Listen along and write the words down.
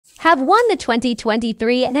have won the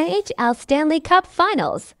 2023 NHL Stanley Cup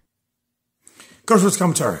Finals. Coach Rich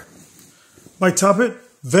commentary. My topic,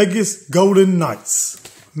 Vegas Golden Knights.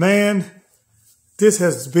 Man, this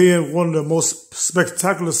has been one of the most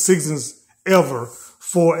spectacular seasons ever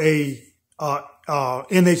for a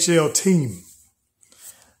NHL team.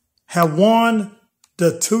 Have won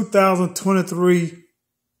the 2023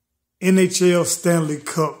 NHL Stanley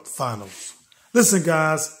Cup Finals. Listen,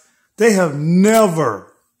 guys, they have never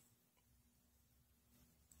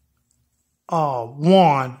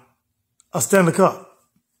won a Stanley Cup.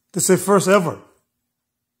 This is their first ever. You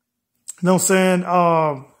know what I'm saying?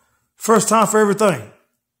 First time for everything.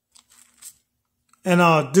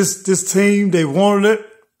 And this team, they wanted it,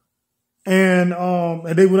 and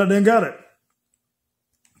they went out there and got it.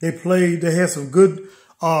 They had some good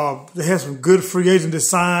free agents to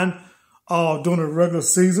sign during the regular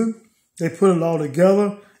season. They put it all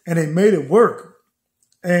together and they made it work.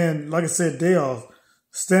 And like I said, they are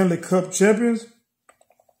Stanley Cup champions,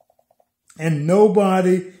 and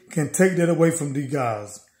nobody can take that away from these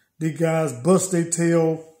guys. These guys bust their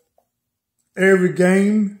tail every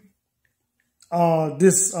game.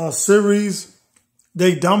 This series,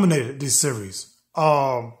 they dominated this series.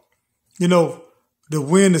 You know, to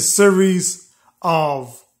win the series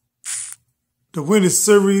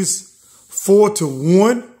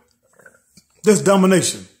 4-1, that's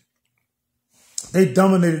domination. They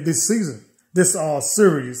dominated this season, this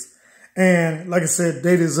series. And like I said,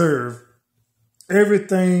 they deserve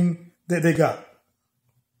everything that they got.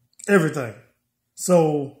 Everything.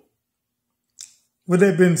 So, with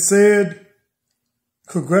that being said,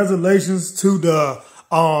 congratulations to the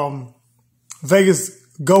Vegas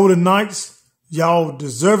Golden Knights. Y'all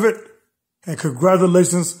deserve it. And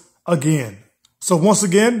congratulations again. So once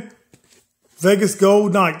again, Vegas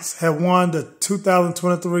Golden Knights have won the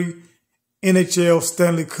 2023 NHL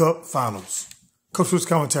Stanley Cup Finals. Coach Rich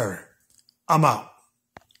commentary. I'm out.